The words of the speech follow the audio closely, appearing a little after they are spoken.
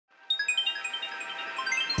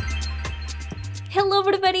Hello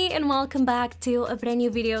everybody and welcome back to a brand new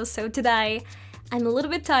video. So today I'm a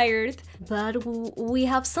little bit tired, but we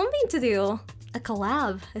have something to do. A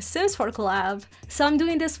collab, a Sims 4 collab. So I'm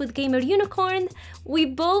doing this with Gamer Unicorn. We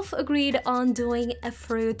both agreed on doing a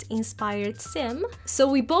fruit inspired sim. So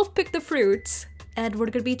we both picked the fruits and we're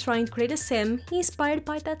gonna be trying to create a sim inspired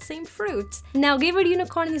by that same fruit. Now, Gamer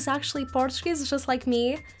Unicorn is actually Portuguese, just like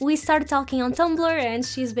me. We started talking on Tumblr and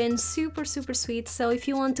she's been super sweet, so if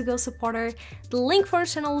you want to go support her, the link for her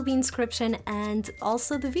channel will be in the description and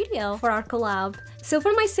also the video for our collab. So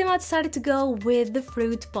for my sim, I decided to go with the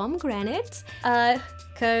fruit pomegranate,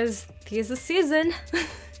 cause tis the season.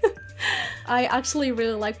 I actually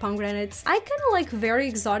really like pomegranates. I kind of like very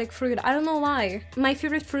exotic fruit, I don't know why. My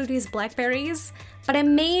favorite fruit is blackberries, but I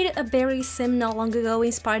made a berry sim not long ago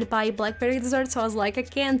inspired by blackberry dessert, so I was like, I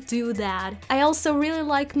can't do that. I also really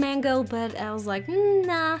like mango, but I was like,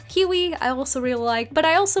 nah. Kiwi, I also really like, but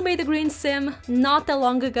I also made a green sim not that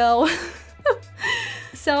long ago.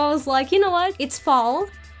 So I was like, you know what, it's fall.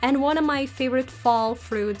 And one of my favorite fall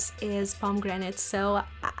fruits is pomegranate, so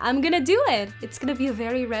I'm gonna do it! It's gonna be a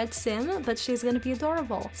very red sim, but she's gonna be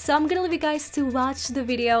adorable. So I'm gonna leave you guys to watch the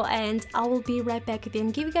video and I will be right back at the end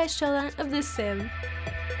and give you guys a showdown of this sim.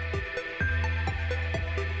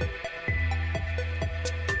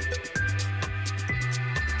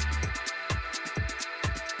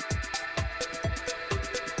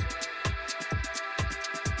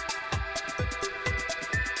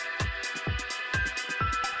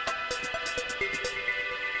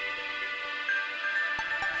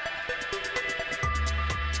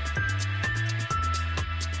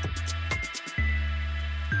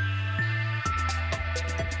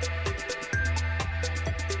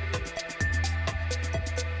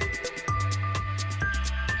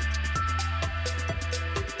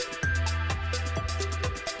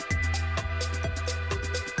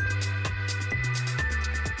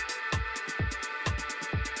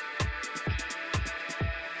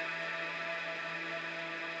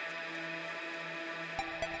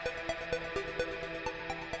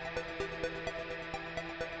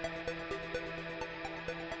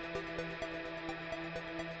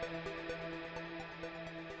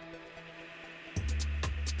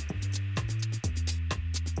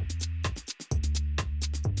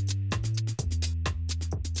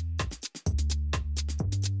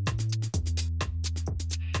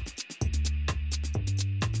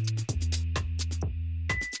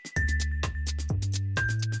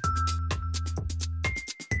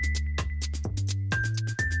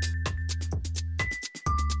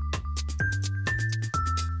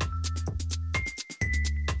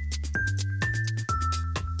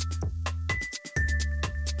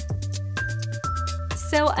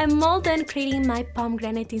 So I'm all done creating my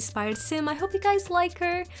pomegranate inspired sim. I hope you guys like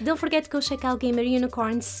her. Don't forget to go check out Gamer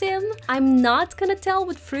Unicorn's sim. I'm not gonna tell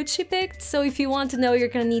what fruit she picked, so if you want to know, you're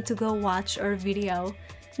gonna need to go watch her video.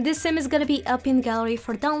 This sim is gonna be up in the gallery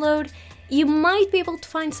for download. You might be able to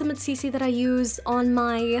find some at CC that I use on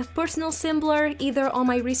my personal Simbler, either on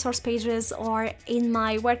my resource pages or in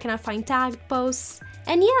my where can I find tagged posts.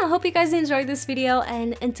 And yeah, I hope you guys enjoyed this video,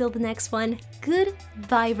 and until the next one,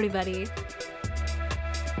 goodbye everybody!